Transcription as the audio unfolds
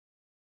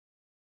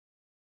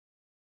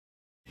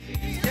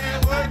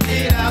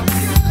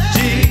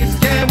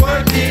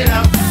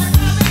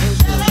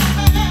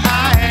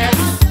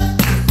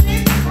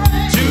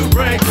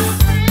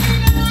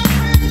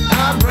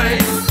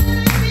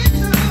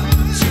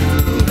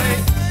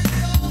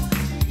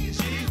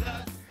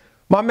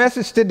My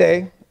message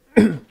today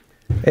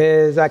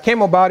is I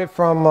came about it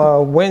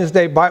from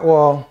Wednesday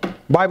Bible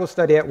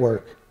study at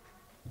work.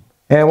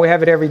 And we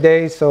have it every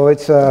day, so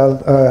it's,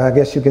 I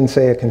guess you can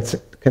say, a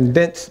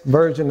condensed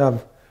version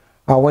of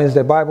our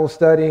Wednesday Bible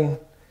study.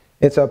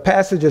 It's a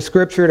passage of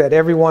scripture that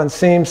everyone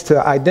seems to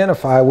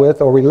identify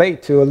with or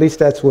relate to. At least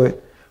that's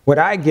what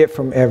I get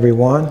from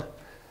everyone.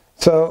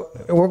 So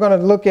we're going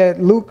to look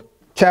at Luke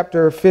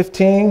chapter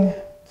 15,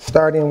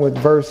 starting with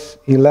verse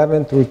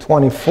 11 through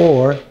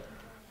 24.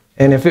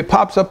 And if it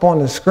pops up on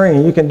the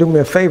screen, you can do me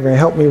a favor and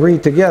help me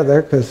read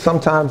together, because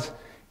sometimes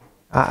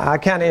I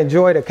kind of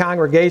enjoy the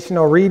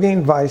congregational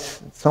reading,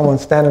 vice someone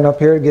standing up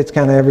here. It gets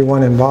kind of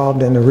everyone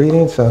involved in the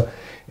reading. So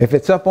if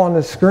it's up on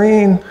the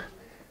screen,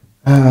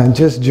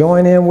 just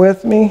join in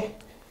with me.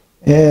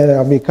 And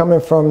I'll be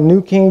coming from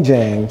New King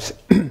James.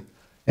 And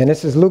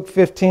this is Luke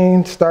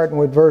 15, starting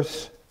with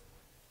verse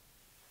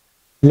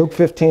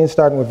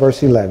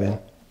 11.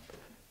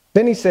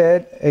 Then he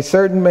said, a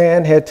certain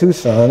man had 2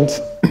 sons,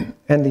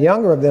 and the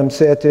younger of them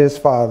said to his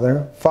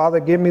father, Father,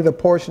 give me the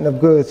portion of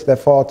goods that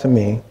fall to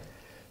me.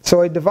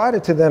 So he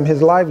divided to them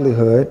his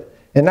livelihood,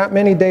 and not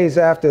many days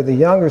after, the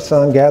younger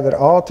son gathered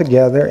all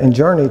together and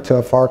journeyed to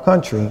a far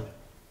country,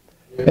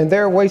 and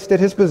there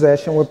wasted his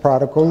possession with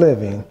prodigal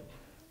living.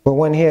 But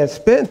when he had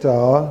spent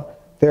all,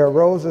 there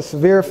arose a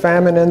severe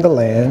famine in the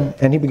land,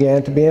 and he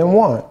began to be in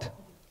want.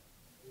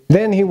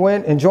 Then he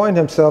went and joined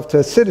himself to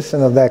a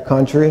citizen of that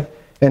country,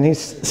 and he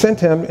sent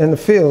him in the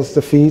fields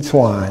to feed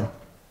swine.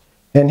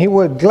 And he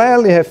would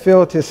gladly have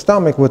filled his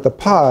stomach with the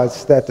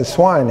pods that the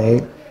swine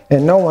ate,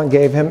 and no one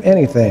gave him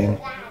anything.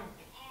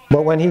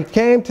 But when he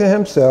came to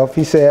himself,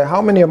 he said,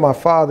 how many of my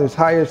father's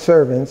hired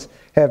servants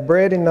have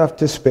bread enough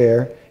to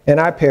spare, and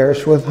I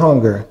perish with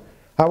hunger?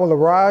 I will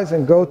arise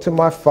and go to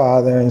my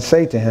father and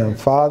say to him,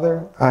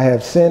 Father, I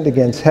have sinned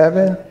against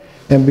heaven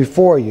and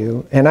before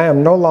you, and I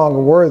am no longer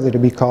worthy to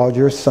be called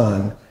your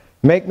son.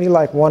 Make me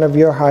like one of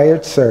your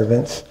hired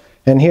servants.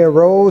 And he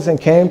arose and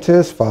came to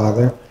his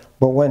father.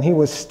 But when he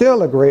was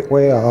still a great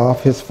way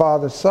off, his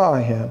father saw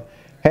him,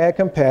 had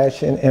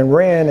compassion, and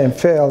ran and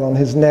fell on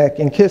his neck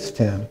and kissed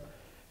him.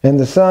 And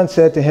the son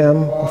said to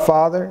him,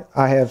 Father,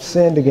 I have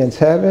sinned against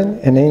heaven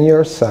and in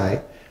your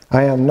sight.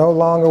 I am no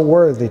longer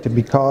worthy to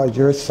be called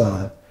your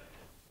son.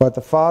 But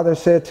the father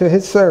said to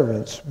his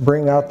servants,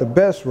 Bring out the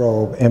best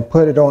robe and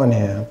put it on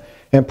him,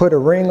 and put a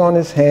ring on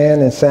his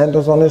hand and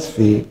sandals on his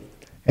feet,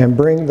 and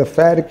bring the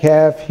fatted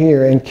calf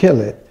here and kill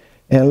it,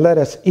 and let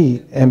us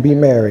eat and be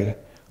merry.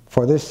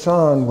 For this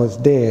son was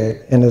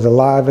dead and is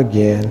alive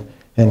again,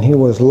 and he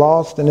was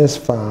lost and is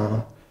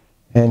found.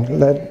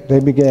 And they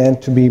began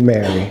to be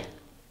merry.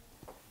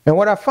 And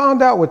what I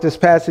found out with this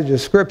passage of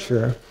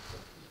scripture,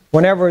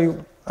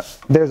 whenever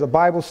there's a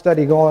Bible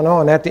study going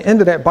on, at the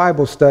end of that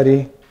Bible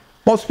study,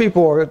 most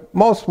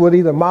would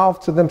either mouth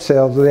to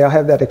themselves, or they'll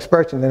have that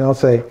expression, and they'll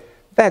say,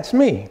 that's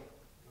me.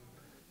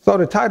 So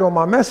the title of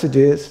my message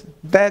is,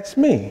 That's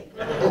Me.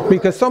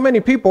 Because so many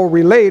people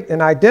relate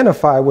and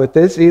identify with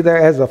this, either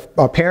as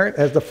a parent,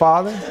 as the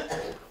father,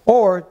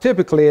 or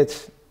typically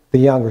it's the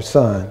younger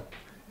son,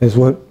 is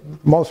what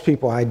most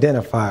people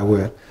identify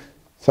with.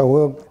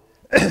 So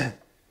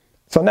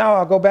so now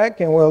I'll go back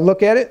and we'll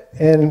look at it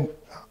in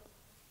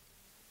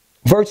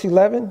verse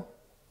 11,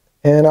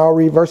 and I'll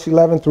read verse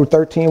 11 through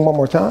 13 one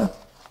more time.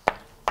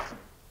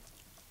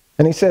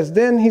 And he says,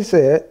 Then he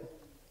said,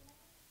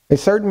 a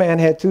certain man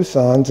had 2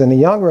 sons, and the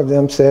younger of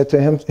them said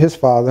to his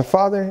father,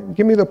 Father,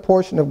 give me the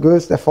portion of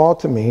goods that fall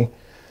to me.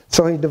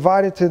 So he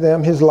divided to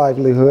them his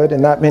livelihood,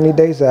 and not many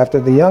days after,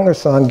 the younger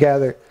son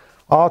gathered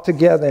all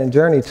together and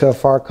journeyed to a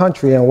far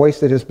country and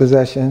wasted his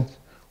possessions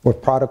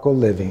with prodigal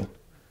living.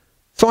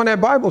 So in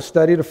that Bible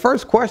study, the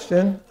first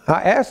question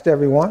I asked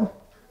everyone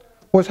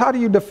was, how do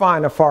you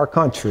define a far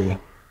country?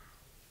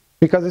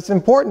 Because it's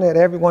important that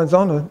everyone's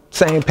on the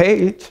same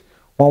page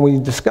when we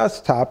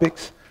discuss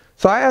topics.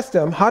 So I asked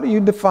them, how do you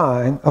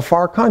define a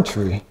far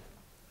country?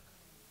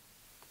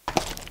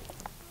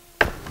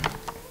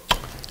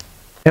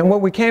 And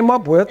what we came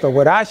up with, or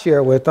what I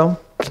share with them,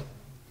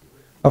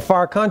 a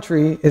far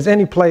country is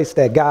any place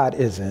that God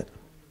isn't.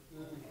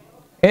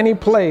 Any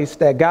place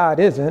that God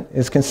isn't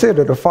is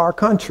considered a far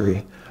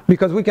country.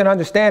 Because we can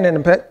understand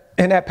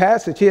in that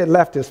passage, he had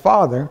left his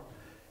father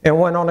and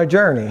went on a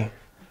journey.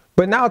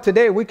 But now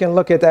today we can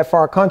look at that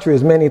far country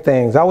as many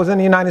things. I was in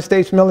the United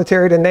States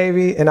military, the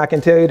Navy, and I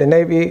can tell you the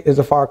Navy is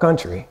a far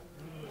country,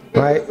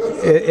 right?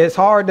 It's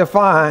hard to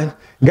find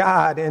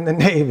God in the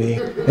Navy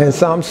in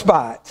some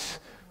spots,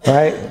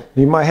 right?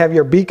 You might have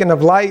your beacon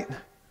of light,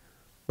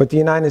 but the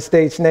United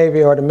States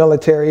Navy or the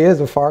military is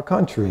a far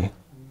country.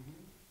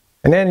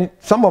 And then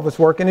some of us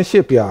work in a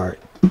shipyard.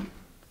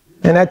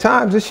 And at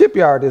times the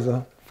shipyard is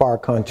a far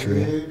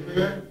country,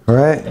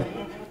 right?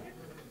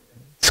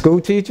 School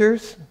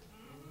teachers.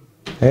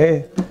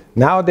 Hey,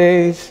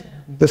 nowadays,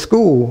 the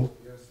school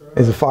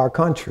is a far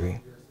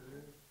country,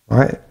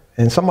 right?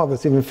 And some of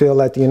us even feel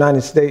that the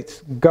United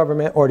States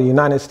government or the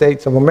United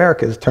States of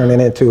America is turning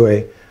into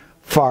a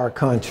far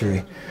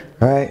country,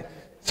 right?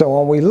 So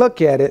when we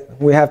look at it,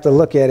 we have to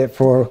look at it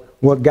for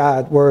what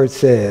God's word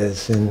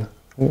says and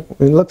It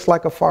looks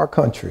like a far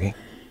country.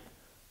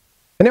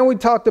 And then we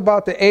talked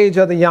about the age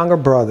of the younger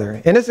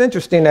brother. And it's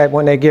interesting that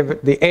when they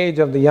give the age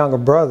of the younger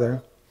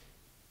brother,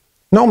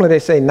 normally they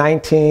say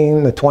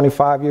 19 to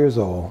 25 years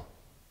old,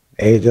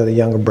 age of the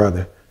younger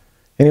brother.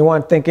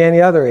 Anyone think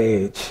any other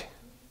age?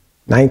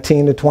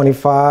 19 to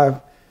 25,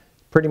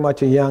 pretty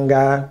much a young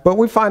guy. But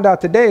we find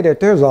out today that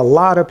there's a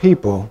lot of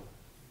people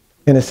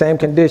in the same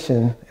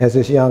condition as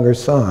his younger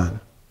son,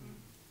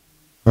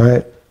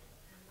 right?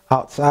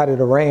 Outside of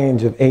the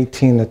range of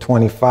 18 to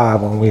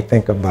 25 when we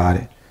think about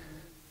it.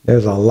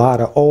 There's a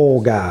lot of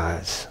old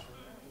guys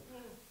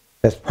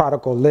that's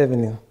prodigal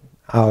living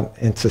out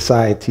in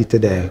society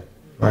today,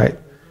 right?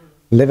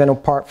 Living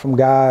apart from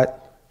God,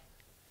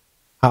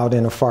 out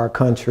in a far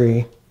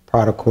country,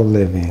 prodigal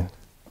living.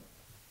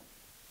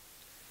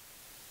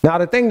 Now,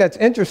 the thing that's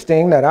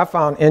interesting that I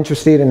found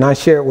interesting and I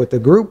shared with the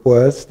group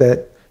was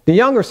that the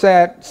younger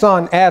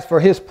son asked for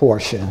his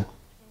portion,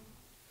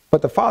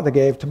 but the father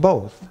gave to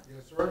both.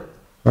 Yes, right.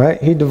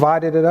 Right? He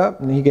divided it up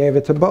and he gave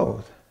it to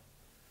both.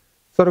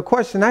 So the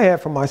question I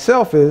have for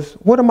myself is,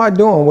 what am I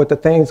doing with the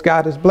things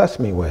God has blessed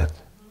me with?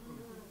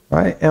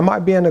 Right? Am I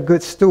being a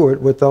good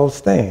steward with those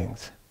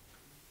things?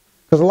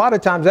 Because a lot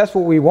of times that's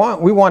what we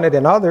want. We want it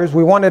in others.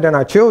 We want it in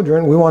our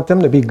children. We want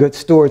them to be good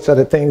stewards of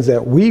the things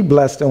that we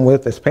blessed them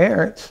with as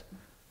parents.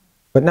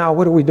 But now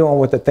what are we doing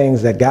with the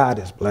things that God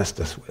has blessed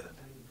us with?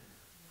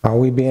 Are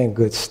we being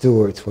good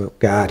stewards with what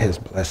God has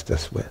blessed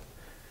us with?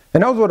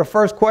 And those were the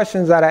first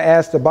questions that I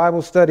asked the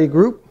Bible study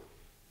group.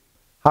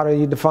 How do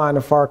you define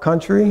a far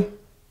country?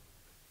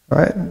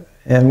 Right?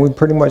 And we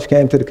pretty much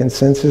came to the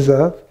consensus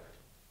of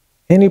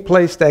any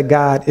place that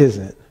God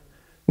isn't.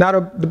 Now,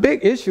 the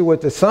big issue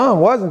with the son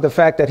wasn't the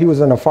fact that he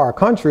was in a far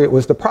country. It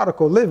was the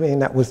prodigal living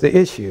that was the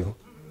issue,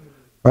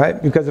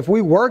 right? Because if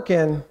we work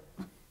in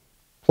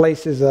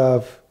places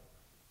of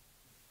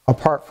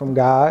apart from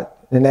God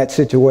in that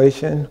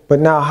situation, but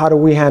now how do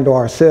we handle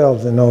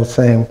ourselves in those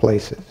same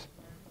places?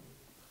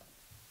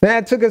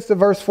 That took us to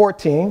verse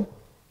 14.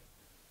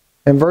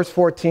 And verse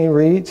 14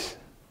 reads,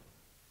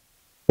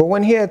 "But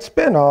when he had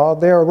spent all,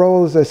 there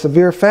arose a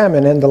severe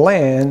famine in the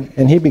land,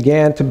 and he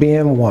began to be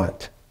in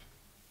want."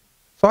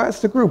 So I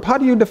asked the group, how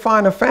do you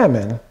define a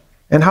famine?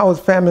 And how is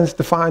famines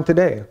defined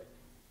today?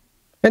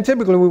 And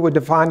typically we would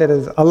define it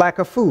as a lack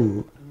of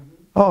food.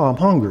 Oh, I'm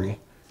hungry.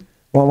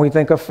 When we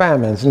think of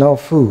famines, no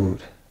food.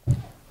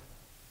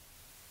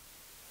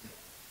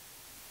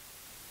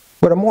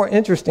 But a more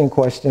interesting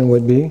question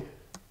would be,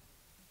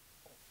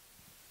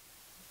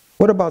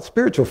 what about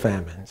spiritual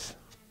famines?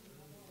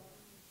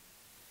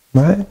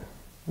 Right?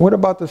 What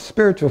about the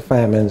spiritual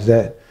famines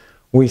that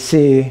we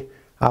see?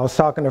 I was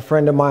talking to a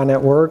friend of mine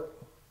at work,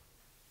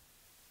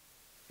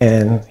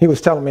 and he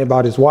was telling me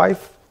about his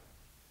wife.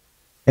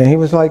 And he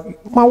was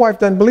like, my wife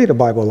doesn't believe the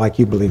Bible like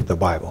you believe the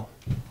Bible.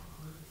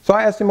 So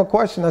I asked him a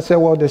question. I said,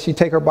 well, does she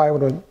take her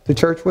Bible to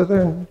church with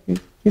her? And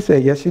he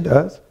said, yes, she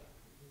does.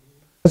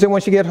 I said,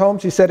 when she gets home,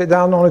 she set it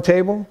down on the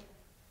table?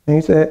 And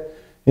he said,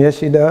 yes,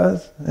 she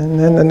does. And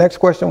then the next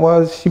question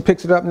was, she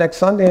picks it up next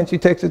Sunday and she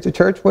takes it to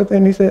church with her.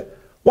 And he said,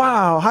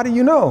 wow, how do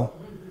you know?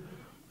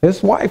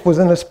 His wife was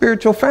in a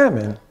spiritual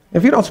famine.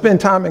 If you don't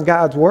spend time in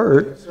God's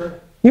word,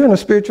 you're in a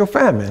spiritual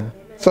famine.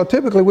 So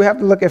typically we have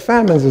to look at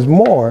famines as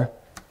more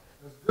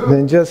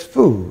than just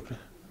food,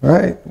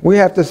 right? We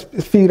have to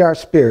feed our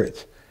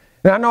spirits.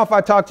 And I know if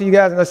I talk to you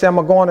guys and I say I'm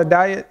going to go on a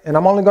diet and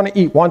I'm only going to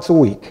eat once a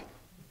week.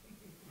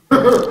 All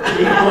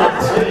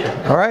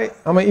right?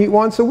 I'm going to eat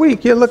once a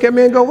week. You'll look at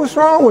me and go, what's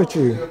wrong with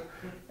you?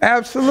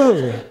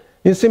 Absolutely.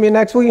 You'll see me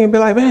next week and be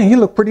like, man, you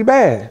look pretty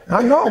bad.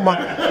 I know,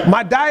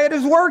 my diet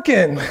is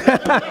working.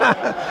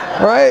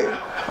 Right?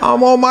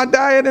 I'm on my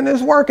diet and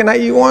it's working. I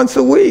eat once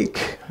a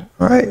week.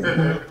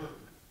 Right?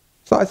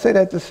 So I say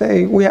that to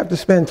say we have to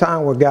spend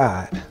time with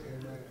God.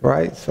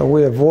 Right? So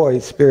we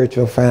avoid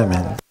spiritual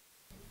famine.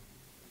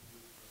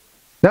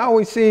 Now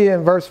we see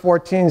in verse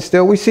 14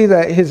 still, we see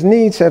that his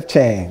needs have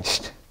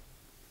changed.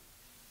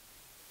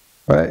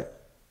 Right?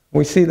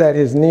 We see that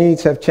his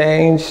needs have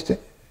changed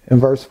in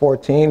verse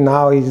 14.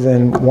 Now he's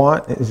in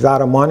want, he's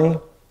out of money.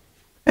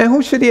 And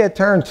who should he have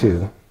turned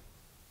to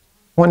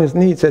when his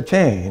needs had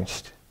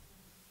changed?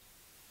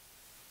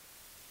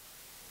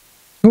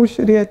 Who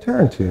should he have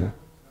turned to?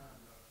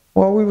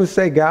 Well, we would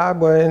say God,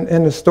 but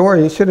in the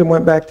story, he should have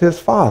went back to his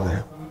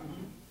father.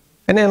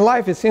 And in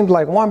life, it seems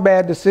like one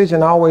bad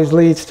decision always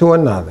leads to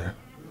another,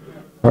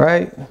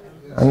 right?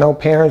 I know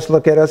parents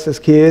look at us as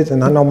kids,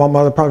 and I know my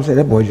mother probably said,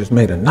 that boy just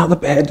made another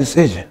bad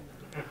decision,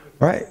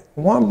 right?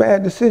 One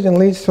bad decision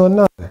leads to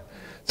another.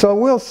 So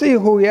we'll see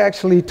who he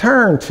actually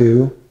turned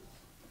to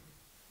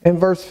in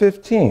verse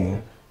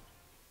 15.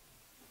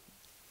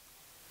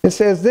 It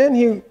says, then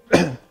he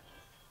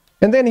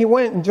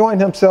went and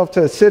joined himself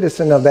to a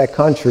citizen of that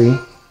country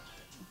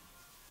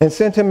and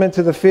sent him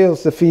into the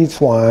fields to feed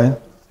swine.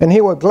 And he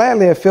would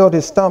gladly have filled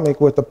his stomach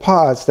with the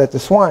pods that the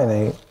swine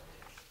ate,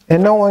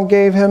 and no one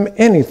gave him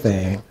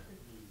anything.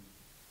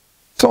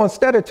 So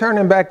instead of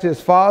turning back to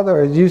his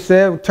father, as you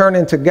said,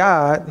 turning to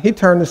God, he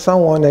turned to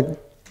someone that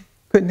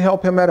couldn't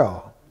help him at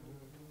all.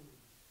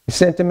 He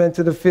sent him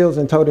into the fields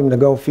and told him to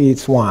go feed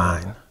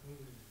swine.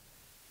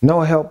 No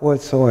help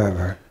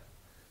whatsoever.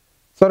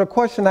 So the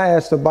question I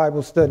asked the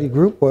Bible study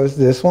group was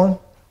this one.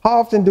 How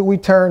often do we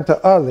turn to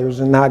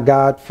others and not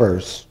God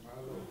first?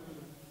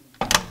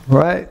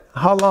 Right?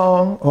 How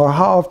long or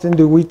how often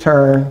do we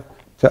turn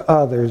to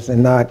others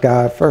and not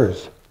God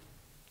first?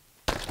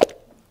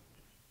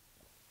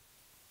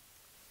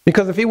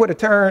 Because if he would have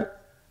turned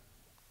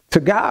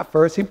to God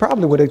first, he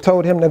probably would have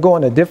told him to go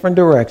in a different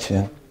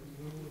direction.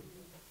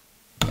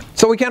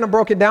 So we kind of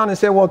broke it down and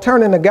said, well,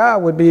 turning to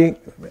God would be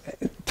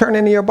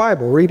turning to your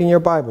Bible, reading your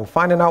Bible,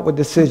 finding out what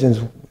decisions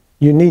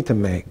you need to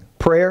make,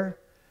 prayer,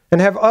 and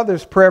have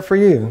others pray for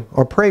you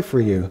or pray for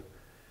you.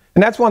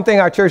 And that's one thing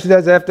our church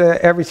does after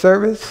every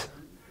service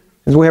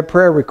is we have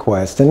prayer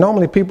requests. And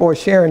normally people are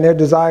sharing their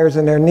desires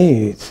and their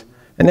needs.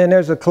 And then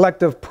there's a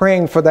collective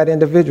praying for that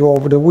individual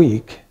over the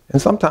week,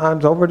 and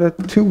sometimes over the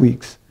 2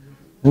 weeks,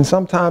 and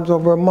sometimes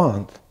over a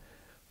month.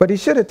 But he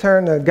should have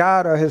turned to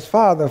God or his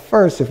Father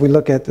first if we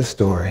look at the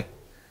story.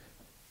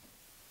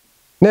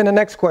 Then the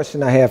next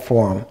question I have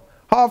for him,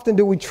 how often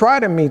do we try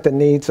to meet the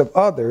needs of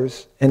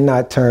others and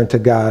not turn to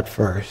God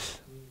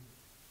first?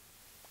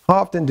 How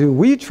often do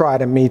we try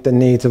to meet the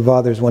needs of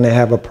others when they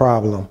have a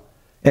problem,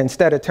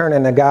 instead of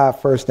turning to God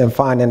first and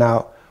finding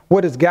out,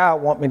 what does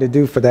God want me to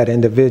do for that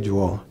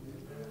individual?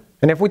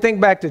 And if we think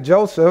back to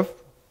Joseph,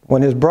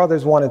 when his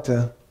brothers wanted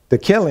to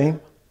kill him,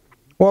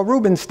 well,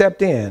 Reuben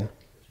stepped in.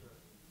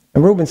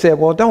 And Reuben said,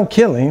 well, don't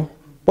kill him.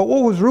 But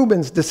what was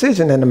Reuben's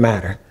decision in the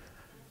matter?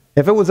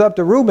 If it was up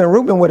to Reuben,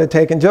 Reuben would have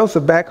taken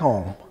Joseph back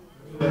home.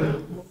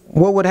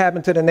 What would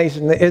happen to the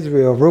nation of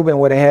Israel if Reuben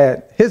would have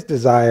had his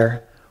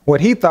desire, what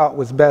he thought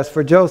was best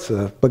for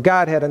Joseph? But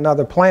God had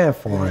another plan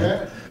for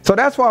him. So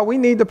that's why we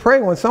need to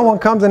pray when someone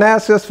comes and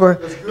asks us for,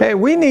 hey,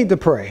 we need to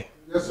pray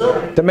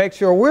to make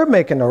sure we're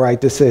making the right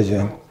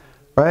decision.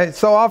 Right?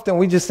 So often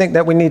we just think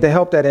that we need to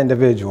help that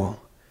individual.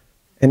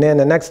 And then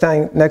the next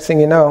thing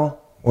you know,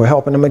 we're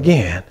helping them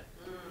again.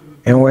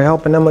 And we're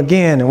helping them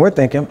again. And we're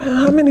thinking,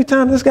 how many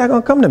times is this guy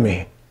going to come to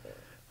me?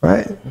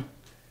 Right?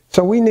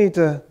 So we need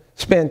to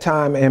spend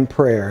time in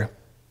prayer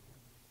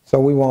so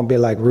we won't be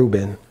like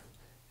Reuben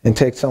and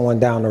take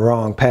someone down the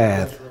wrong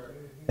path.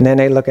 And then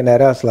they looking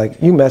at us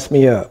like, you messed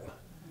me up.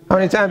 How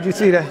many times you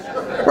see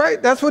that?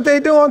 Right? That's what they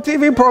do on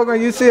TV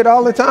programs. You see it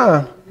all the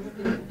time.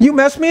 You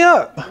messed me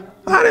up.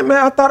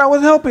 I thought I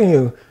was helping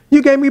you.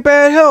 You gave me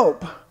bad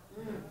help.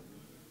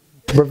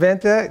 To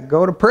prevent that,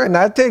 go to prayer.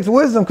 Now, it takes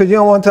wisdom because you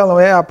don't want to tell them,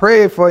 hey, I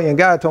prayed for you and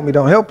God told me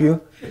don't help you.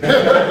 All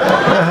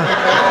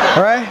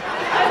right?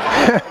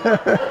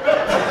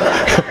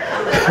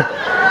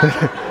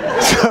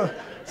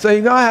 so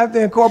you're going to have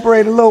to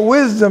incorporate a little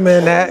wisdom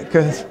in that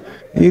because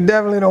you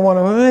definitely don't want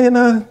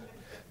to,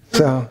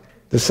 So,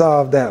 to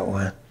solve that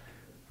one.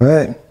 All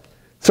right?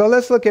 So,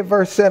 let's look at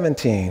verse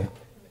 17.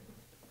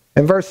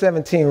 And verse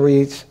 17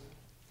 reads,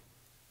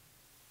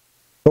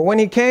 but when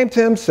he came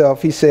to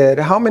himself, he said,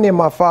 how many of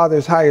my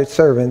father's hired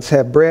servants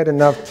have bread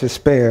enough to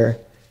spare,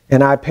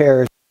 and I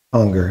perish with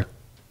hunger?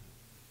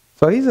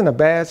 So he's in a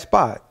bad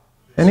spot,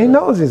 and he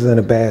knows he's in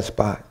a bad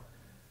spot.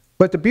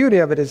 But the beauty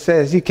of it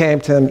says he came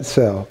to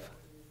himself.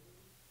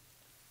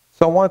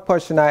 So one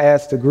question I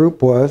asked the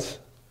group was,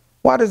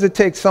 why does it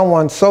take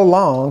someone so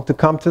long to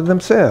come to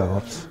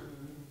themselves?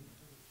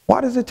 Why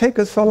does it take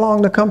us so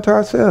long to come to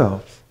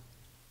ourselves?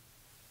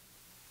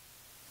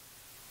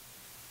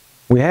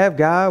 We have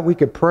God, we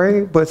could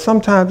pray, but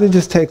sometimes it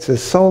just takes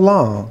us so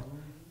long.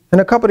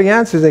 And a couple of the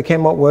answers they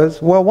came up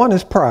was, well, one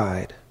is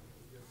pride.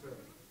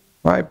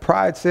 Right?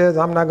 Pride says,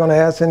 I'm not going to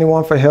ask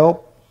anyone for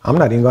help. I'm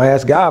not even going to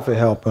ask God for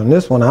help. On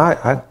this one,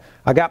 I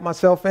got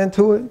myself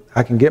into it.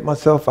 I can get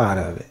myself out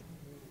of it.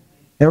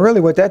 And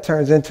really what that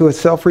turns into is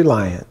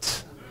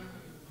self-reliance.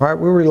 Right?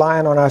 We're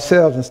relying on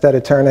ourselves instead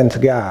of turning to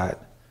God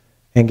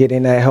and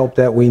getting that help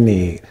that we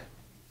need.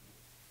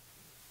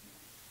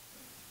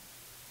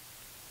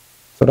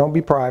 So don't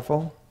be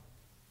prideful.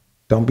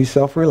 Don't be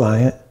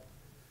self-reliant.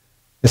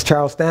 As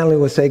Charles Stanley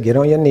would say, get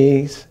on your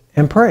knees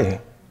and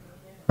pray.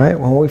 Right?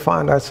 When we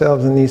find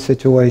ourselves in these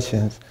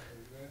situations.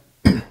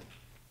 Then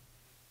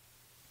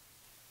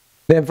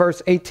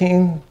verse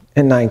 18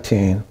 and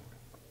 19.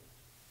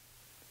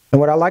 And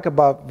what I like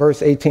about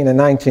verse 18 and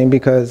 19,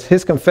 because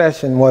his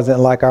confession wasn't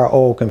like our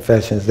old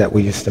confessions that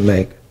we used to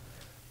make.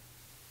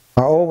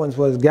 Our old ones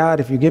was, God,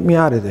 if you get me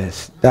out of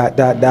this, ...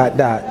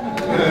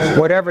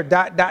 Whatever ...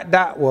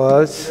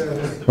 was,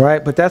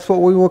 right? But that's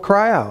what we will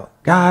cry out.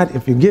 God,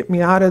 if you get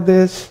me out of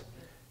this,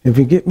 if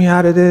you get me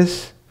out of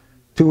this.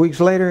 2 weeks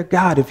later,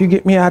 God, if you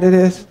get me out of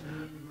this,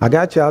 I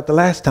got you out the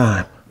last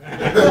time.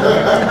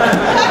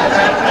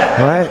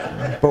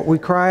 Right? But we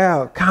cry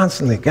out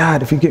constantly,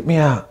 God, if you get me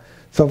out.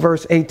 So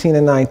verse 18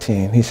 and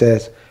 19, he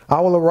says, I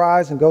will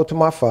arise and go to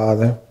my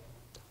father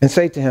and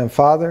say to him,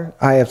 Father,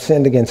 I have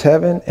sinned against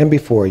heaven and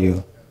before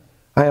you.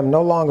 I am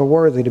no longer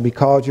worthy to be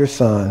called your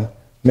son.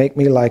 Make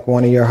me like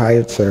one of your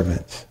hired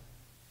servants.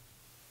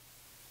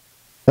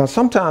 Now,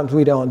 sometimes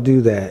we don't do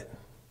that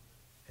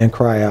and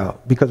cry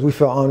out because we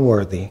feel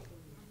unworthy.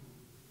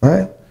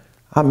 Right?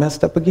 I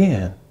messed up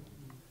again.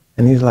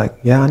 And he's like,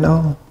 yeah, I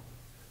know,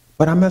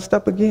 but I messed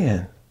up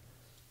again.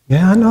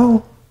 Yeah, I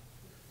know.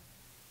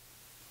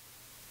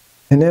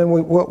 And then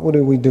what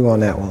did we do on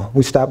that one?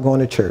 We stopped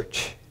going to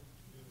church.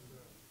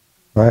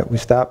 Right? We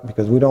stopped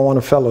because we don't want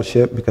to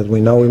fellowship because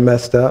we know we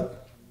messed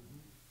up.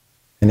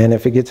 And then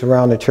if it gets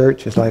around the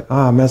church, it's like,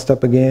 I messed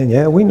up again.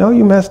 Yeah, we know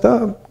you messed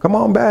up. Come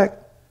on back.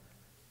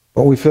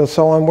 But we feel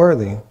so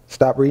unworthy.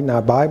 Stop reading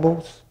our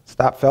Bibles.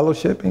 Stop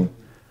fellowshipping.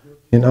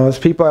 You know, there's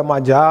people at my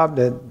job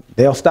that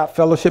they'll stop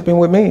fellowshipping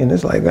with me. And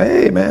it's like,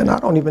 hey, man, I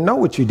don't even know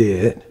what you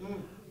did.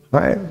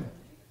 Right?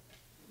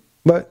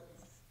 But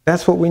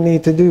that's what we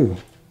need to do.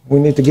 We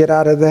need to get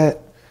out of that.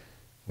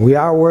 We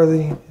are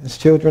worthy as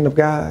children of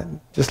God.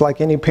 Just like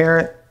any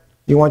parent,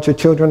 you want your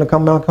children to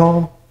come back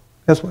home.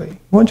 That's what he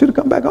wants you to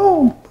come back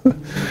home.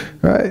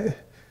 Right?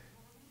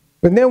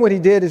 But then what he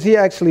did is he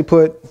actually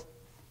put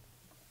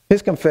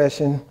his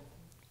confession,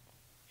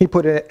 he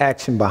put an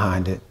action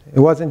behind it. It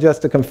wasn't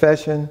just a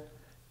confession,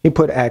 he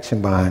put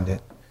action behind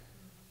it.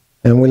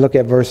 And we look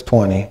at verse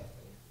 20.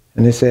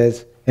 And it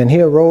says, and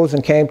he arose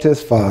and came to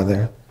his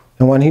father.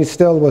 And when he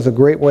still was a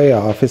great way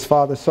off, his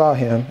father saw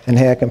him and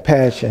had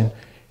compassion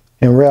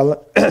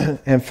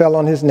and fell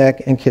on his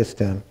neck and kissed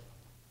him.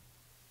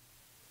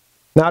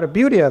 Now the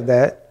beauty of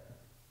that,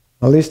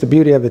 or at least the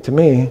beauty of it to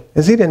me,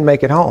 is he didn't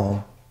make it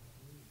home.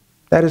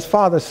 That his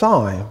father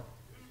saw him.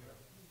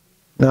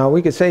 Now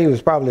we could say he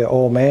was probably an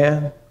old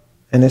man,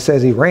 and it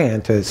says he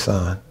ran to his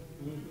son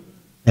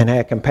and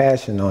had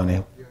compassion on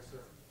him.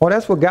 Well,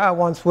 that's what God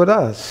wants with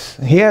us.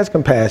 He has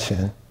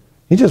compassion.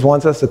 He just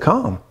wants us to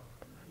come.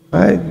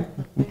 Right?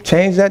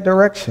 Change that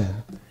direction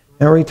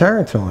and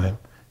return to him.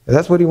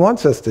 That's what he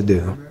wants us to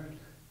do.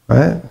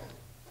 Right?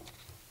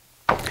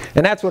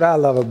 And that's what I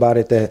love about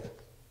it, that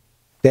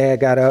Dad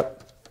got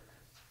up.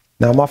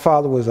 Now, my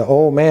father was an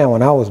old man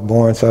when I was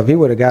born, so if he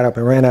would have got up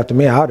and ran after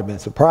me, I would have been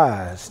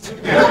surprised.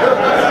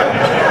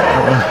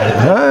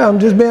 I'm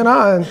just being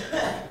honest.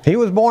 He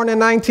was born in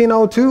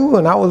 1902,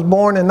 and I was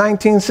born in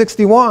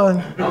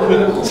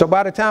 1961. So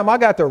by the time I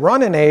got to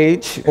running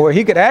age, or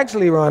he could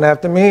actually run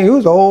after me, he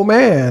was an old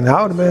man.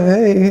 I would have been,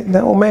 hey,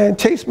 that old man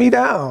chased me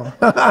down.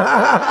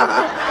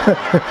 I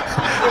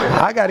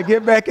got to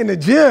get back in the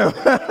gym.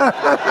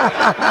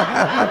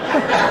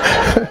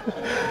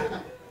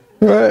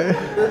 Right.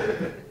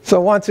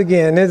 So once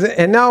again,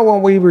 and now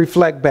when we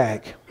reflect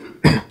back,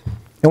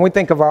 and we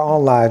think of our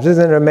own lives,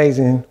 isn't it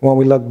amazing when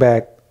we look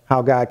back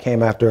how God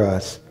came after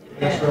us?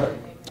 That's right.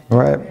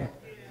 Right?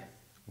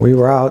 We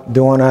were out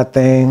doing our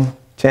thing.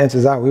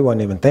 Chances are we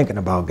weren't even thinking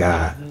about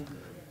God.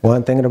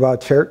 Wasn't thinking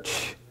about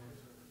church.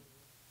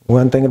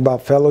 Wasn't thinking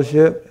about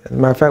fellowship. As a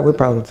matter of fact, we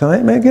probably telling,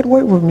 hey man, get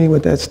away with me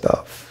with that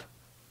stuff.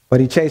 But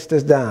he chased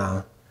us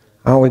down.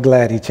 Aren't we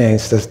glad he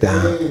chased us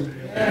down?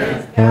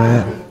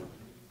 Right?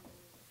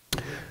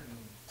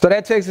 So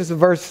that takes us to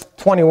verse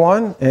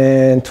 21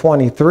 and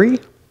 23.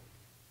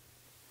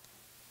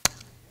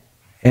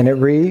 And it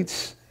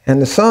reads,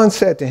 and the son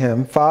said to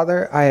him,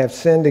 Father, I have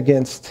sinned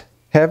against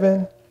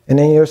heaven and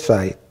in your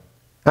sight.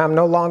 I am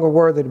no longer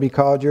worthy to be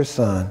called your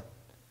son.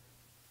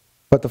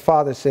 But the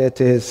father said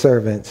to his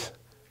servants,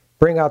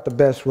 bring out the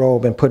best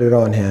robe and put it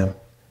on him,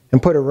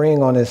 and put a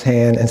ring on his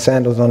hand and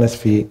sandals on his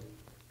feet.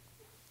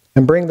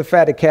 And bring the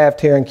fatted calf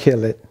here and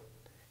kill it,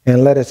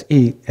 and let us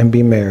eat and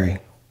be merry.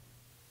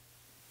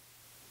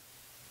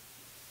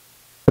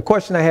 The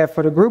question I had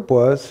for the group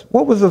was,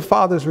 what was the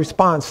father's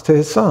response to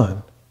his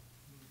son?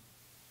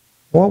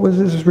 What was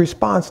his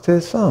response to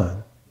his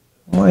son?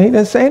 Well, he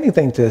didn't say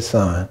anything to his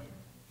son.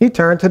 He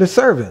turned to the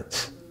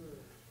servants,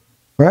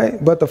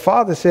 right? But the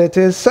father said to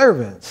his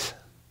servants.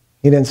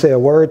 He didn't say a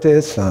word to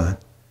his son.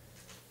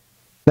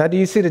 Now, do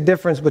you see the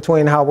difference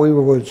between how we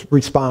would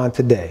respond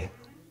today?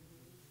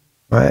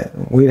 Right?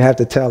 We'd have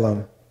to tell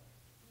him,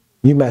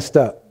 you messed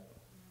up.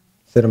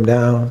 Sit him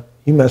down.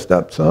 You messed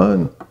up,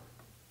 son.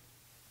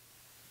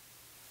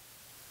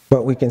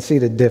 But we can see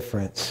the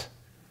difference.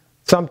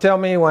 Some tell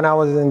me when I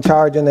was in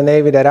charge in the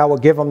Navy that I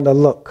would give them the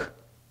look.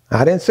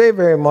 I didn't say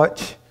very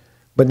much,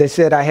 but they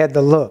said I had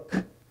the look.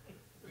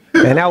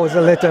 And that was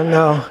to let them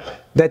know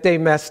that they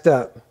messed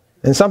up.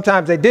 And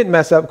sometimes they did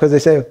mess up because they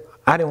said,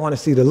 I didn't want to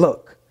see the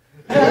look.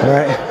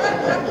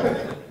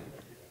 Right?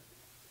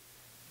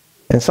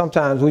 And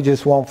sometimes we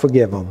just won't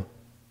forgive them.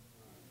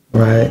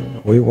 Right?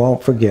 We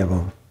won't forgive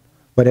them.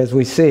 But as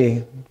we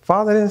see,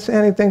 Father didn't say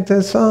anything to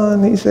his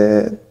son. He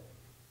said,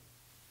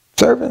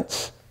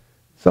 servants.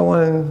 So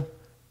when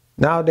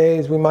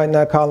nowadays we might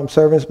not call them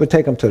servants, but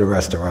take them to the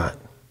restaurant.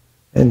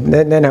 And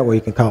then that way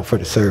you can call for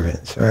the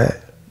servants, right?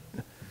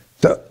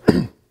 So,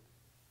 and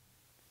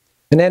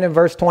then in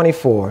verse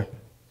 24,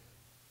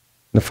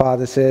 the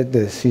father said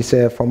this. He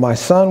said, for my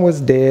son was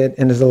dead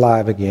and is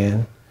alive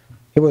again.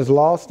 He was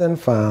lost and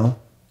found,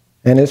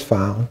 and is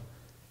found.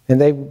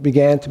 And they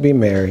began to be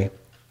merry.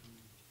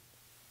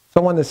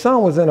 So when the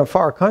son was in a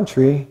far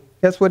country,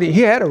 guess what?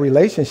 He had a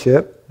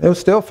relationship. It was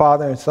still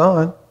father and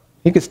son.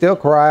 He could still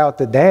cry out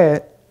to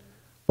dad.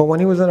 But when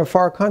he was in a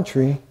far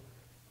country,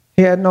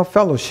 he had no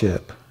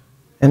fellowship.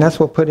 And that's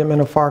what put him in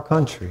a far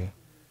country.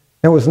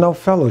 There was no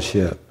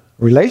fellowship.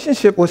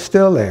 relationship was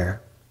still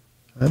there.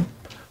 Right?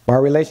 My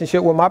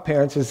relationship with my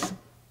parents is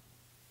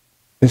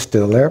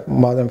still there,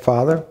 mother and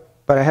father,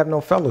 but I have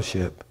no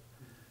fellowship.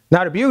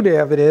 Now the beauty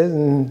of it is,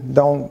 and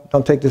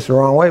don't take this the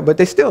wrong way, but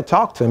they still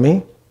talk to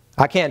me.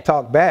 I can't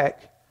talk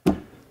back.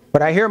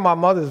 But I hear my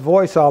mother's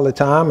voice all the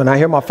time, and I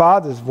hear my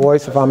father's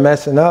voice if I'm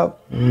messing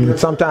up. And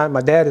sometimes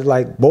my dad is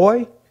like,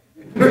 boy.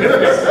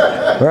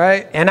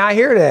 Right? And I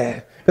hear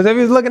that. Because if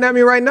he's looking at me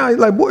right now, he's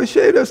like, boy,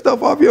 shave that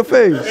stuff off your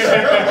face.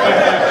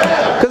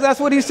 Because that's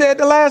what he said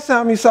the last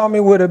time he saw me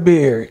with a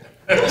beard.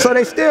 So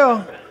it's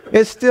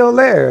still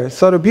there.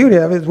 So the beauty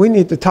of it is we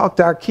need to talk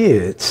to our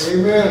kids.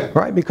 Amen.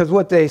 Right? Because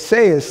what they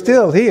say is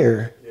still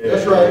here. Yeah.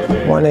 That's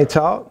right. When they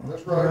talk.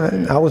 That's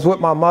right. I was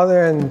with my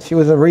mother, and she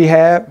was in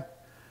rehab.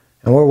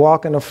 And we're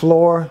walking the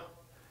floor,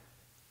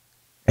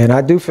 and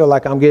I do feel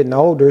like I'm getting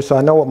older, so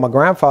I know what my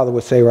grandfather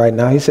would say right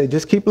now. He said,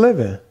 just keep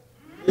living.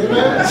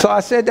 Amen. So I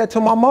said that to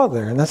my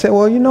mother, and I said,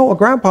 well, you know what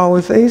Grandpa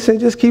would say? He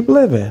said, just keep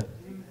living.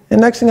 And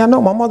next thing I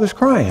know, my mother's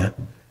crying.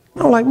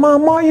 I'm like,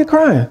 Mom, why are you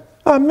crying?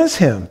 I miss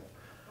him.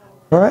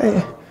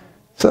 Right?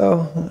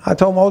 So I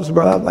told my oldest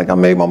brother, like, I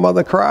made my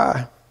mother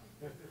cry.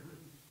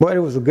 But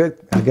it was a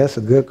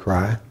good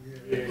cry.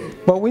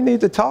 But we need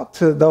to talk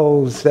to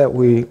those that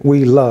we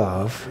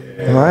love,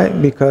 right?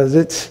 Because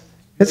it's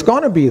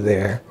going to be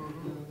there.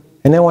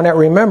 And then when that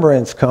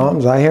remembrance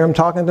comes, I hear him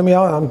talking to me.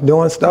 I'm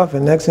doing stuff,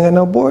 and next thing I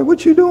know, boy,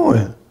 what you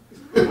doing?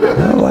 And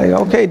I'm like,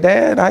 okay,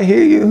 Dad, I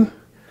hear you.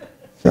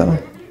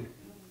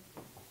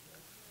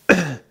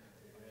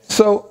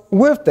 So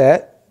with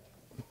that,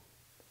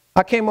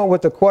 I came up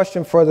with a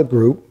question for the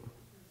group.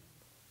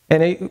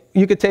 And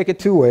you could take it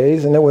two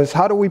ways. And it was,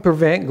 how do we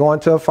prevent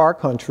going to a far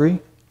country?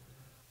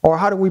 Or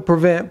how do we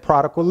prevent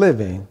prodigal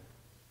living?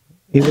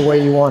 Either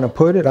way you want to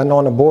put it. I know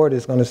on the board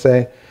it's going to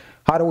say,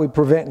 how do we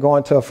prevent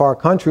going to a far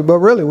country? But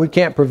really, we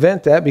can't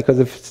prevent that, because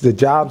if it's the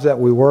jobs that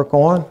we work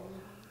on,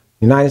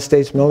 United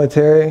States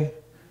military,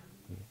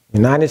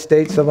 United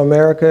States of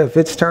America, if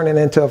it's turning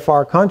into a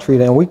far country,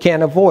 then we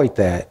can't avoid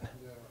that.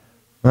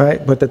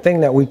 Right? But the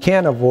thing that we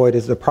can avoid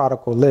is the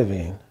prodigal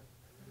living.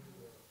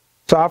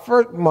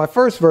 So my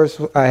first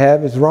verse I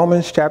have is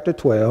Romans chapter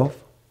 12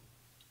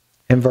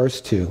 and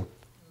verse 2.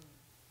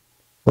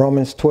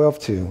 Romans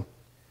 12:2.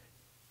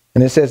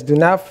 And it says, do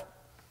not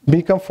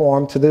be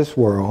conformed to this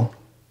world,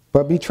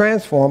 but be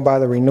transformed by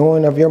the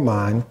renewing of your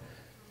mind,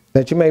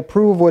 that you may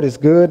prove what is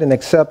good and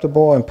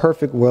acceptable and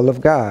perfect will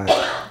of God.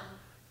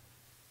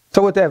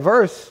 So with that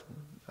verse,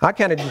 I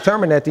kind of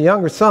determined that the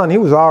younger son, he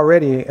was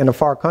already in a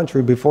far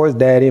country before his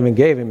dad even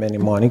gave him any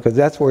money, because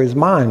that's where his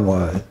mind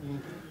was.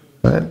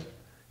 Right?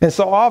 And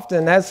so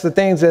often, that's the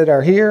things that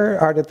are here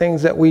are the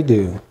things that we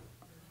do.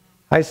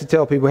 I used to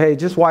tell people, hey,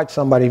 just watch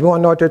somebody. If you want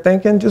to know what they're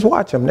thinking, just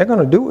watch them. They're going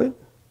to do it.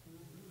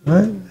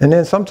 Right? And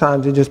then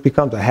sometimes it just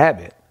becomes a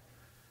habit.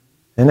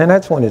 And then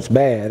that's when it's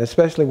bad,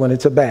 especially when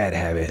it's a bad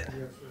habit.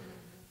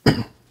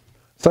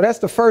 So that's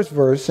the first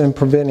verse in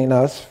preventing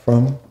us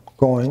from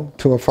going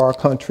to a far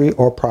country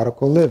or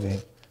prodigal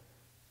living.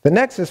 The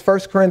next is 1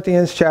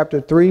 Corinthians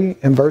chapter 3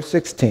 and verse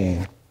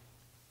 16.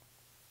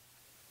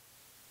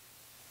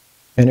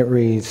 And it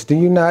reads, do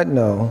you not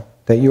know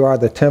that you are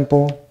the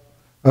temple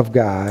of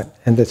God,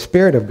 and the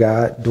Spirit of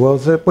God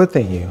dwells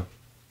within you?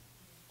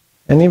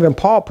 And even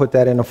Paul put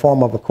that in the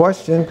form of a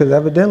question, because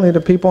evidently the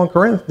people in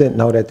Corinth didn't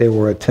know that they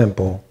were a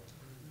temple.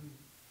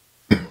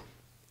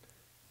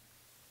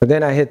 But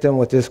then I hit them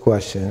with this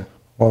question.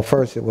 Well,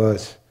 first it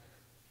was,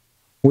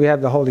 we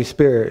have the Holy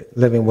Spirit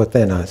living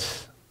within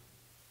us,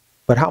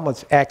 but how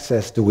much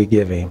access do we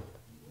give him?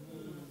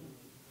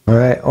 All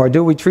right? Or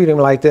do we treat him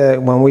like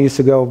that when we used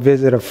to go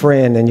visit a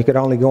friend and you could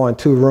only go in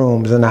 2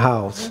 rooms in the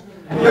house?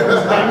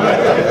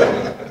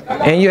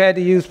 And you had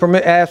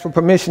to ask for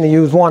permission to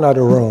use one of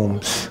the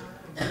rooms.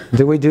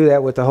 Do we do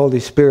that with the Holy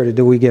Spirit, or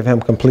do we give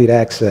him complete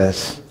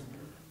access?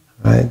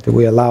 Right? Do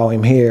we allow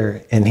him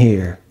here and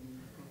here?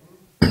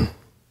 The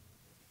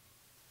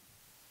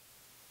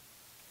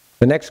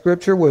next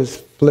scripture was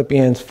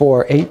Philippians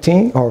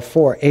 4:18 or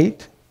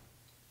 4:8.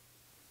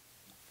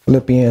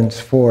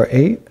 Philippians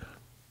 4:8.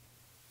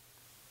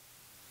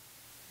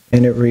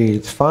 And it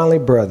reads, finally,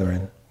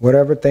 brethren,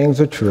 whatever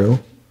things are true,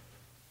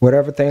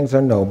 whatever things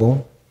are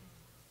noble,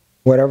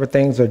 whatever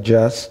things are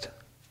just,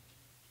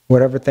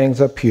 whatever things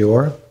are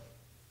pure,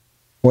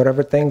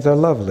 whatever things are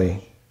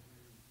lovely,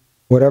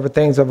 whatever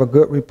things of a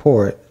good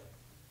report,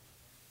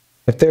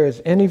 if there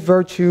is any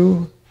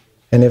virtue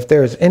and if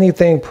there is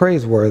anything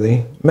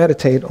praiseworthy,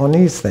 meditate on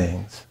these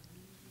things.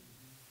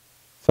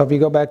 So if you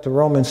go back to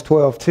Romans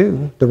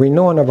 12:2, the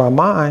renewing of our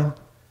mind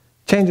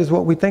changes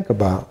what we think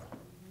about.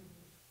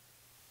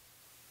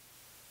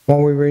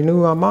 When we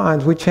renew our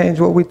minds, we change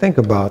what we think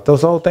about.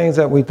 Those old things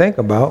that we think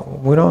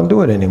about, we don't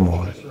do it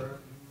anymore.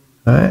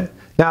 All right?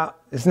 Now,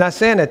 it's not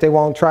saying that they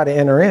won't try to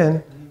enter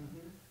in,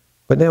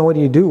 but then what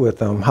do you do with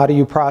them? How do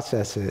you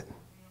process it?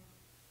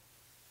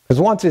 Because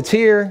once it's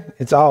here,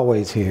 it's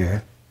always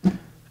here.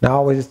 And I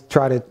always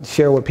try to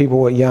share with people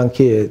with young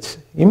kids,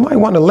 you might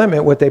want to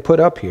limit what they put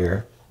up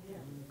here,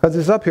 because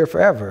it's up here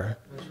forever.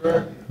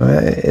 Right?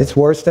 It's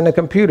worse than a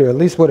computer. At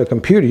least with a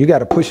computer, you got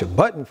to push a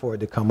button for it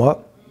to come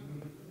up.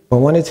 But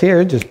when it's here,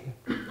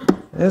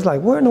 it's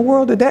like, where in the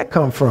world did that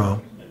come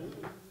from?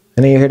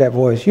 And then you hear that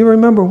voice, you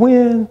remember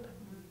when?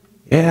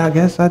 Yeah, I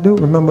guess I do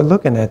remember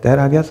looking at that.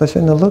 I guess I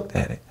shouldn't have looked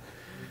at it.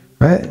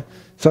 Right?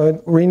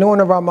 So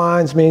renewing of our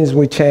minds means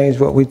we change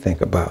what we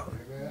think about.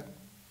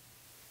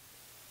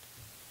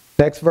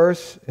 Next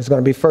verse is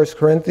going to be 1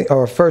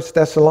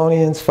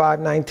 Thessalonians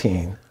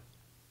 5:19.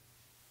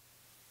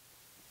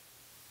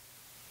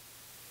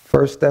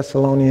 1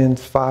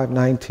 Thessalonians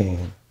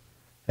 5:19.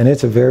 And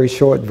it's a very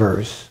short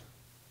verse.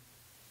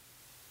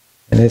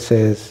 And it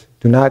says,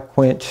 do not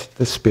quench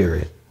the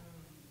spirit.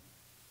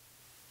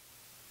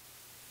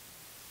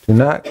 Do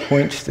not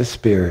quench the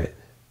spirit.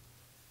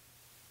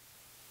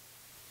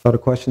 So the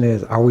question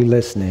is, are we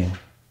listening?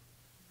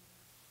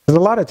 Because a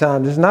lot of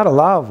times it's not a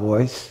loud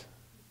voice.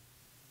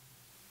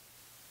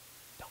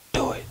 Don't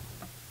do it.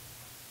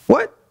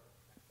 What?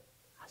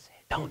 I said,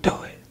 don't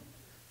do it.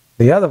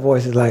 The other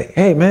voice is like,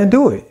 hey man,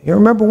 do it. You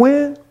remember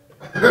when?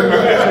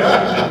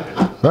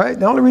 Right?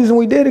 The only reason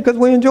we did it because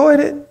we enjoyed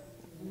it.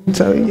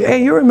 So,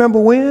 hey, you remember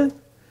when?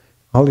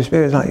 Holy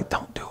Spirit is like,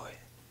 don't do it.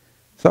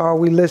 So are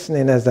we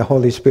listening as the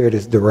Holy Spirit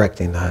is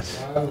directing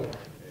us?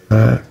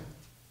 And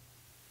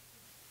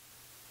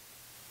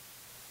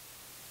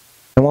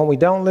when we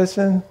don't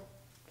listen,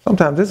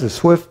 sometimes it's a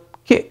swift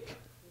kick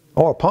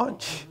or a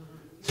punch,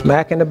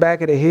 smack in the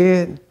back of the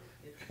head,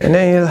 and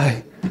then you're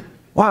like,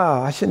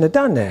 wow, I shouldn't have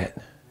done that.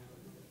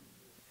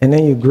 And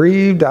then you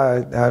grieved.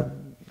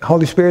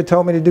 Holy Spirit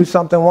told me to do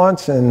something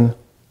once, and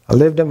I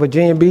lived in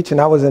Virginia Beach,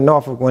 and I was in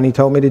Norfolk when he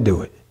told me to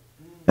do it.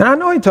 And I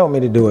know he told me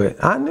to do it.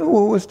 I knew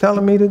who was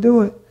telling me to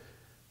do it.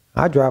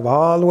 I drive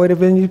all the way to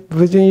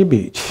Virginia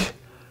Beach.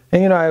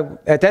 And you know,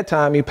 at that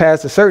time, you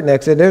passed a certain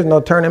exit, there's no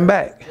turning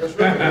back.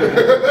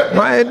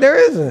 Right? There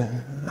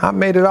isn't. I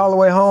made it all the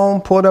way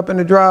home, pulled up in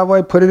the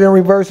driveway, put it in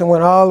reverse, and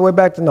went all the way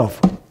back to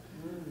Norfolk.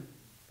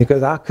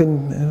 Because I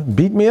couldn't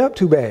beat me up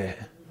too bad.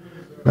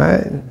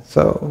 Right?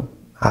 So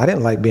I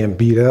didn't like being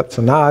beat up,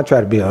 so now I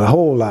try to be a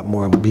whole lot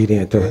more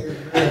obedient to it.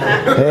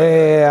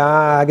 Hey,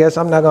 I guess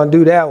I'm not going to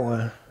do that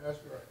one. That's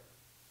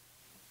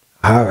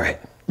right. All right.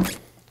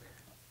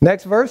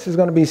 Next verse is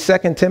going to be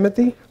 2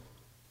 Timothy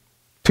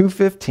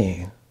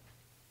 2:15.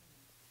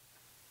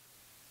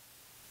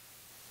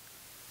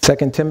 2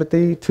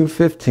 Timothy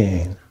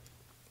 2:15.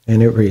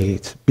 And it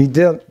reads, be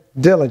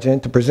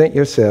diligent to present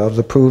yourselves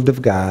approved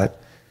of God,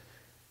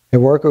 a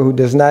worker who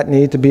does not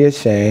need to be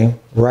ashamed,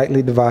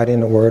 rightly dividing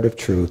the word of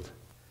truth.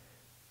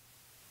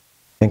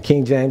 And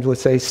King James would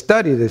say,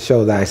 study to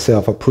show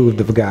thyself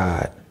approved of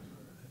God.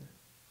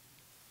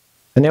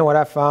 And then what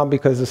I found,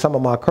 because of some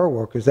of my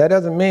co-workers, that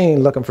doesn't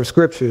mean looking for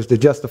scriptures to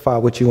justify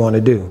what you want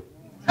to do.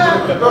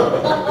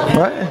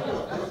 Right?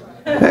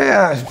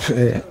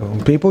 Yeah,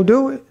 people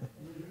do it.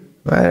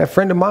 Right? A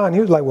friend of mine, he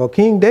was like, well,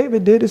 King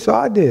David did it, so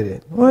I did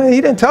it. Well,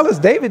 he didn't tell us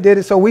David did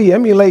it, so we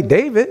emulate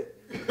David.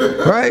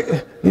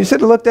 Right? You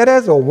should have looked at it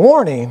as a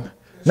warning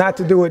not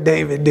to do what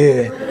David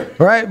did.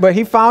 Right? But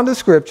he found a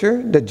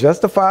scripture that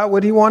justified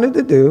what he wanted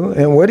to do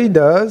and what he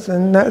does,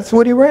 and that's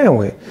what he ran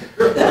with.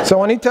 So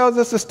when he tells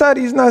us to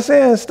study, he's not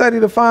saying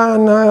study to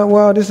find,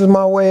 well, this is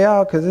my way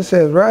out, because it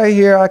says right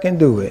here I can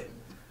do it.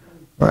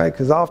 Right?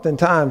 Because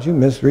oftentimes you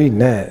misreading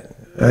that.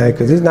 Right?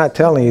 Because he's not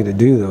telling you to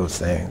do those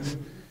things.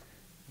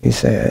 He's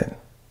saying,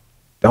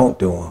 don't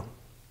do them.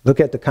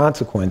 Look at the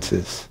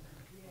consequences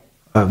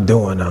of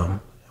doing them.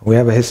 We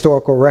have a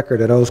historical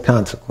record of those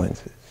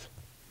consequences.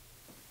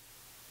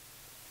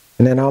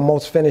 And then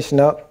almost finishing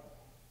up,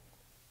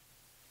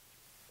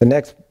 the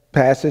next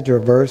passage or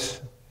verse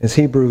is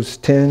Hebrews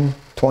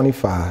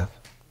 10:25.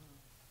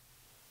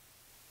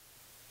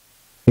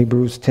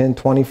 Hebrews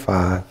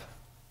 10:25.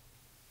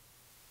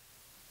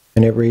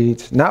 And it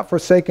reads, not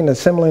forsaking the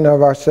assembling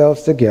of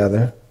ourselves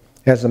together,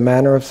 as the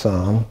manner of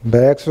some,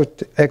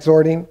 but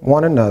exhorting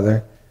one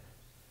another,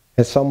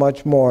 and so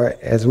much more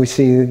as we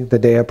see the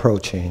day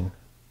approaching.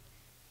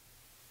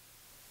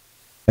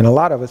 And a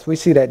lot of us, we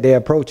see that day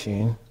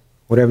approaching,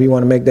 whatever you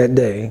want to make that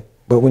day,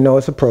 but we know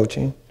it's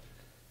approaching.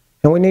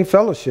 And we need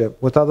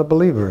fellowship with other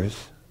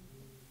believers,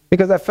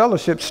 because that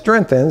fellowship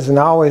strengthens. And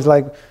I always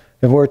like,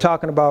 if we're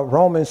talking about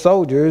Roman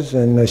soldiers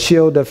and the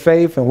shield of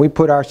faith, and we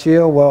put our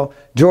shield, well,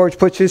 George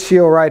puts his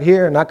shield right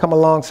here, and I come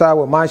alongside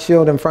with my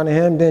shield in front of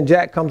him. Then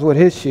Jack comes with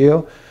his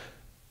shield.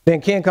 Then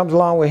Ken comes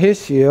along with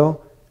his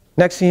shield.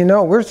 Next thing you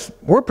know,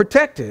 we're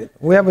protected.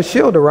 We have a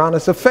shield around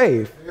us of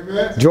faith.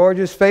 Amen.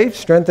 George's faith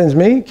strengthens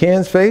me.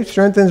 Ken's faith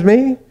strengthens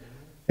me.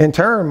 In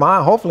turn,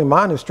 hopefully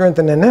mine is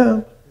strengthening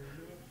them.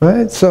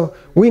 Right? So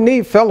we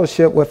need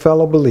fellowship with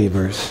fellow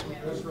believers.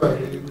 That's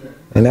right.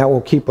 And that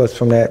will keep us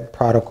from that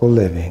prodigal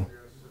living.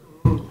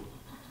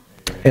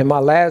 And my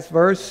last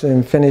verse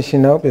in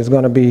finishing up is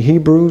going to be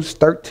Hebrews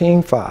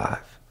 13:5.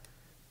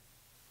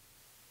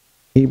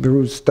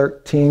 Hebrews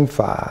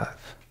 13:5.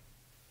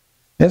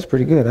 That's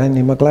pretty good. I didn't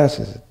need my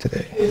glasses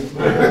today.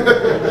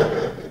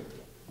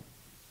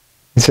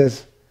 It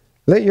says,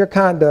 let your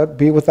conduct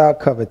be without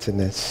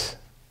covetousness.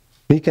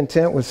 Be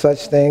content with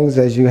such things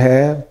as you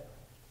have.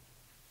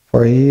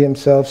 For he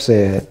himself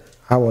said,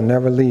 I will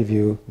never leave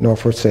you nor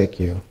forsake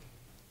you.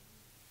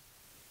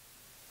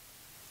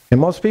 And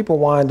most people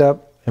wind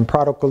up in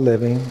prodigal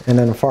living and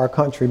in a far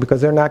country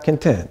because they're not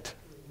content.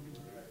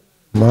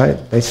 Right?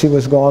 They see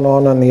what's going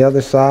on the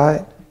other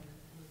side,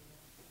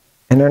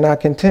 and they're not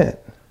content.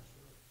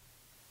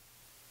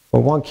 But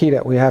one key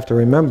that we have to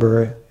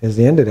remember is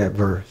the end of that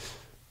verse.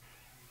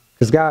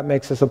 Because God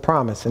makes us a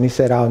promise, and he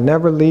said, I'll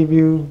never leave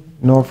you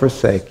nor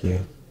forsake you.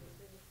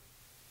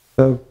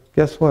 So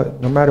guess what?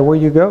 No matter where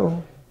you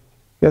go,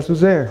 guess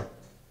who's there?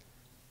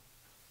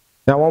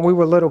 Now, when we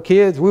were little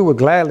kids, we would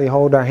gladly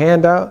hold our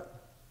hand out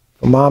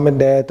for mom and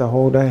dad to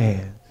hold our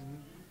hands.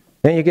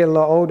 Then you get a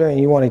little older and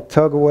you want to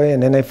tug away,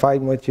 and then they're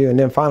fighting with you, and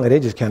then finally they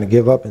just kind of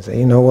give up and say,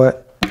 you know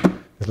what?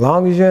 As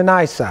long as you're in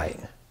eyesight,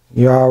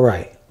 you're all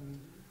right.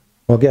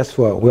 Well, guess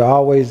what? We're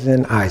always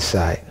in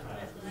eyesight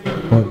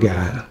with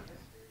God.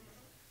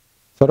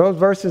 So those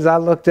verses I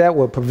looked at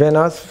will prevent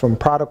us from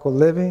prodigal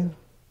living.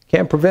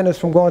 Can't prevent us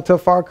from going to a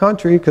far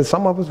country because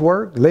some of us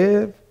work,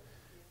 live,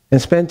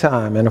 and spend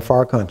time in a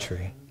far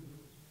country.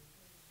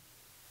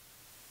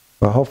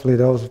 But hopefully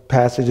those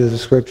passages of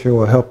Scripture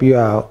will help you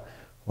out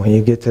when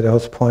you get to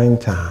those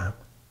points in time.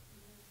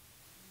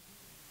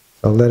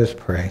 So let us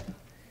pray.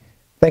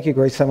 Thank you,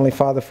 gracious Heavenly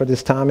Father, for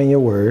this time in your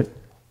word.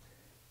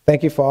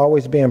 Thank you for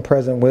always being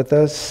present with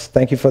us.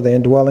 Thank you for the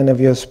indwelling of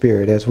your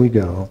Spirit as we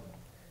go.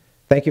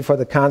 Thank you for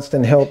the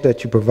constant help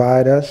that you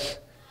provide us.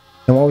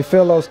 And when we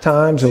feel those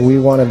times or we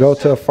want to go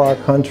to a far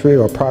country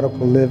or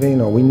prodigal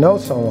living, or we know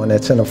someone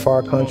that's in a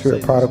far country or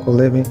prodigal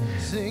living,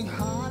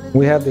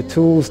 we have the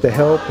tools to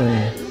help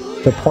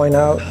and to point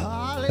out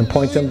and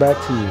point them back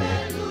to you.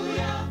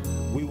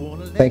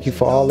 Thank you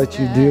for all that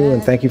you do,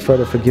 and thank you for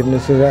the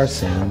forgiveness of our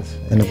sins.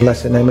 In the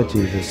blessed name of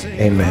Jesus,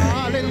 amen.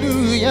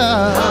 Hallelujah.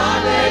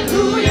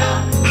 Hallelujah.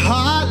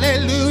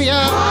 Hallelujah.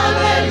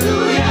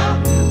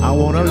 Hallelujah. I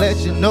want to let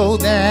you know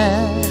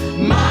that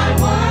my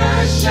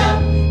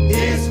worship